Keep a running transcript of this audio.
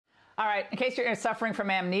All right, in case you're suffering from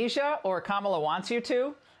amnesia or Kamala wants you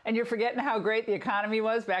to, and you're forgetting how great the economy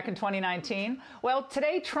was back in 2019, well,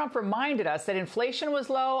 today Trump reminded us that inflation was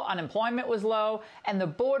low, unemployment was low, and the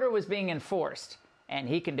border was being enforced. And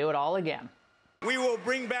he can do it all again. We will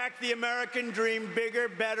bring back the American dream bigger,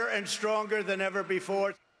 better, and stronger than ever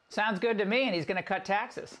before. Sounds good to me, and he's going to cut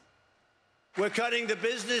taxes. We're cutting the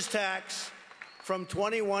business tax from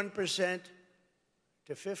 21%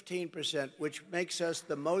 to 15%, which makes us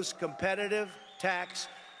the most competitive tax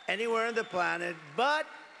anywhere on the planet, but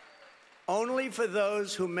only for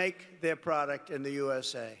those who make their product in the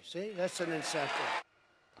USA. See, that's an incentive.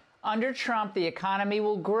 Under Trump, the economy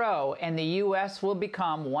will grow, and the U.S. will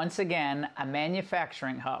become, once again, a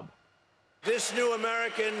manufacturing hub. This new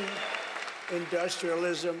American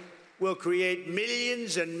industrialism will create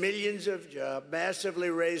millions and millions of jobs, massively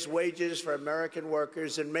raise wages for American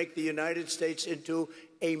workers, and make the United States into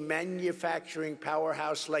a manufacturing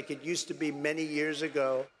powerhouse like it used to be many years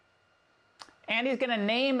ago. And he's going to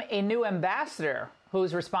name a new ambassador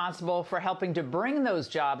who's responsible for helping to bring those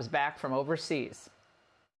jobs back from overseas.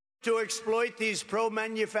 To exploit these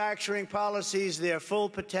pro-manufacturing policies, their full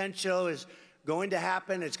potential is going to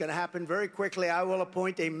happen. It's going to happen very quickly. I will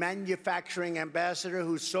appoint a manufacturing ambassador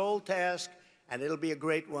whose sole task, and it'll be a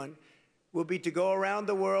great one, will be to go around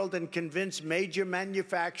the world and convince major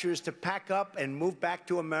manufacturers to pack up and move back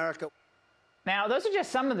to America. Now, those are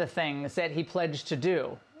just some of the things that he pledged to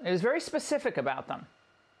do. He was very specific about them.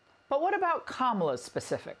 But what about Kamala's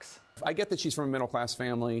specifics? I get that she's from a middle-class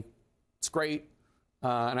family. It's great.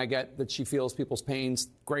 And I get that she feels people's pains.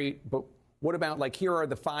 Great. But what about, like, here are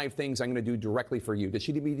the 5 things I'm going to do directly for you? Does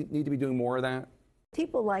she need to be doing more of that?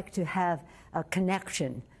 People like to have a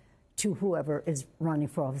connection to whoever is running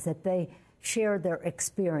for office, that they share their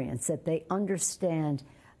experience, that they understand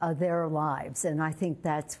their lives. And I think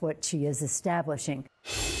that's what she is establishing.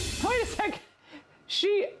 Wait a second.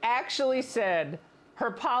 She actually said her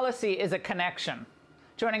policy is a connection.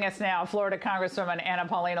 Joining us now, Florida Congresswoman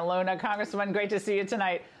Paulina Luna. Congresswoman, great to see you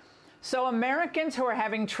tonight. So Americans who are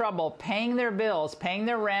having trouble paying their bills, paying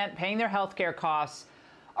their rent, paying their health care costs,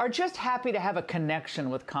 are just happy to have a connection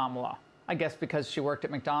with Kamala. I guess because she worked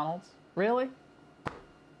at McDonald's? Really?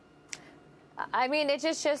 I mean, it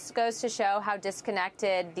just goes to show how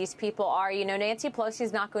disconnected these people are. You know, Nancy Pelosi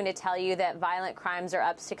is not going to tell you that violent crimes are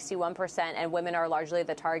up 61% and women are largely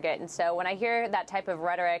the target. And so when I hear that type of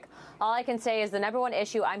rhetoric, all I can say is the number one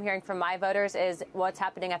issue I'm hearing from my voters is what's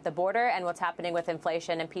happening at the border and what's happening with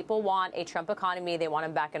inflation. And people want a Trump economy. They want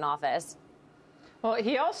him back in office. Well,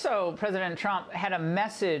 he also, President Trump, had a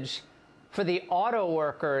message for the auto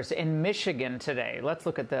workers in Michigan today. Let's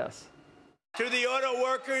look at this. To the auto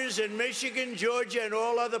workers in Michigan, Georgia, and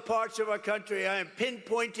all other parts of our country, I am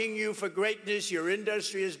pinpointing you for greatness. Your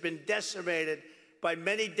industry has been decimated by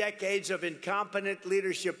many decades of incompetent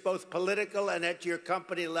leadership, both political and at your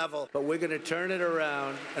company level. But we're going to turn it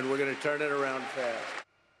around, and we're going to turn it around fast.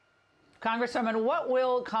 Congresswoman, what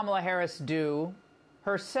will Kamala Harris do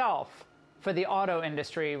herself for the auto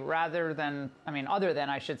industry other than,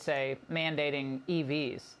 I should say, mandating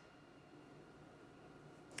EVs?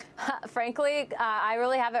 Frankly, I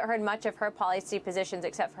really haven't heard much of her policy positions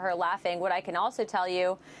except for her laughing. What I can also tell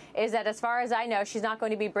you is that as far as I know, she's not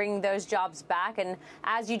going to be bringing those jobs back. And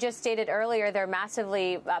as you just stated earlier, they're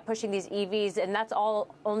massively pushing these EVs, and that's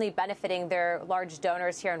all only benefiting their large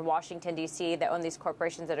donors here in Washington, D.C. that own these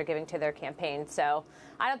corporations that are giving to their campaign. So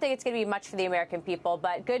I don't think it's going to be much for the American people.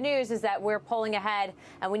 But good news is that we're pulling ahead,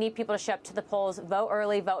 and we need people to show up to the polls, vote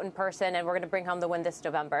early, vote in person, and we're going to bring home the win this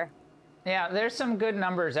November. Yeah, there's some good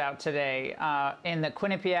numbers out today. In the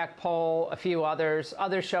Quinnipiac poll, a few others.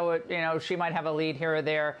 Others show it, she might have a lead here or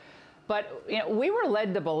there. But, we were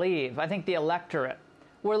led to believe, I think the electorate,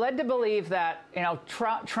 we're led to believe that,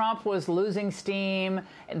 Trump was losing steam.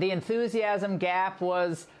 The enthusiasm gap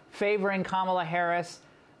was favoring Kamala Harris.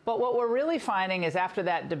 But what we're really finding is after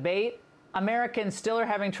that debate, Americans still are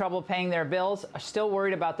having trouble paying their bills, are still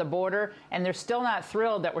worried about the border, and they're still not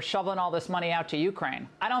thrilled that we're shoveling all this money out to Ukraine.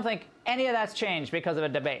 I don't think any of that's changed because of a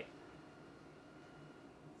debate.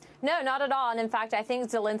 No, not at all. And in fact, I think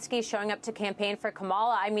Zelensky showing up to campaign for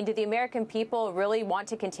Kamala. I mean, do the American people really want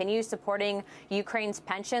to continue supporting Ukraine's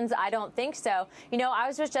pensions? I don't think so. I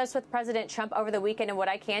was just with President Trump over the weekend, and what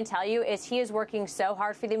I can tell you is he is working so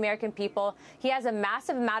hard for the American people. He has a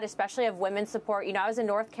massive amount, especially of women's support. I was in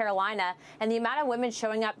North Carolina, and the amount of women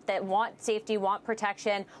showing up that want safety, want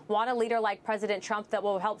protection, want a leader like President Trump that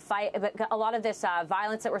will help fight a lot of this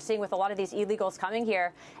violence that we're seeing with a lot of these illegals coming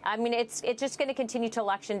here. I mean, it's just going to continue to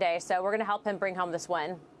Election Day. So we're going to help him bring home this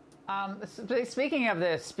win. Speaking of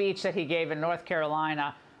the speech that he gave in North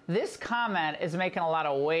Carolina, this comment is making a lot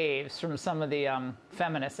of waves from some of the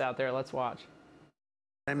feminists out there. Let's watch.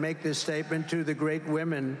 I make this statement to the great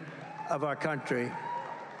women of our country.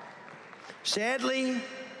 Sadly,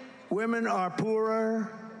 women are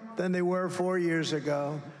poorer than they were 4 years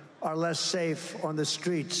ago, are less safe on the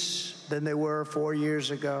streets than they were 4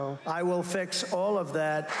 years ago. I will fix all of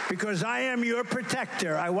that because I am your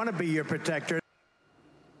protector. I want to be your protector.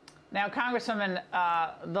 Now, Congresswoman,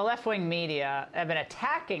 the left-wing media have been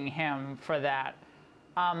attacking him for that.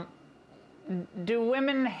 Do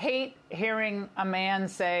women hate hearing a man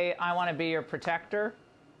say, I want to be your protector?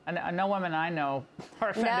 And no women I know are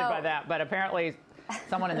offended by that, but apparently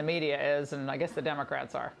someone in the media is, and I guess the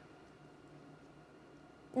Democrats are.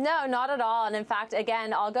 No, not at all. And in fact,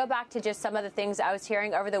 again, I'll go back to just some of the things I was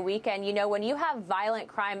hearing over the weekend. You know, when you have violent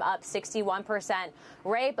crime up 61%,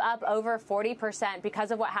 rape up over 40% because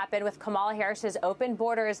of what happened with Kamala Harris's open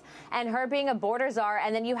borders and her being a border czar,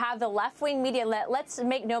 and then you have the left-wing media. Let's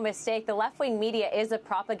make no mistake, the left-wing media is a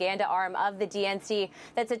propaganda arm of the DNC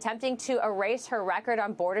that's attempting to erase her record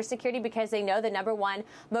on border security because they know the number one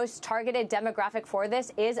most targeted demographic for this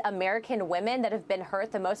is American women that have been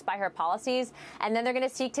hurt the most by her policies. And then they're going to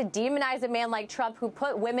seek to demonize a man like Trump who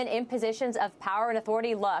put women in positions of power and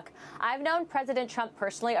authority. Look, I've known President Trump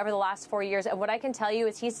personally over the last 4 years, and what I can tell you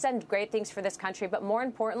is he's done great things for this country, but more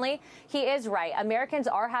importantly, he is right. Americans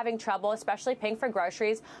are having trouble, especially paying for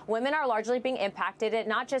groceries. Women are largely being impacted,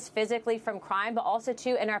 not just physically from crime, but also,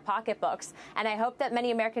 too, in our pocketbooks. And I hope that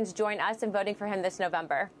many Americans join us in voting for him this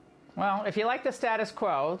November. Well, if you like the status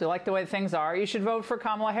quo, if you like the way things are, you should vote for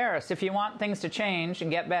Kamala Harris. If you want things to change and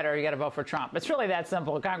get better, you got to vote for Trump. It's really that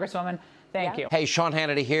simple. Congresswoman, thank you. Hey, Sean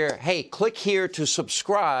Hannity here. Hey, click here to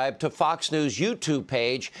subscribe to Fox News YouTube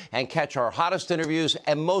page and catch our hottest interviews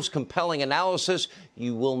and most compelling analysis.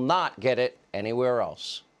 You will not get it anywhere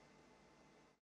else.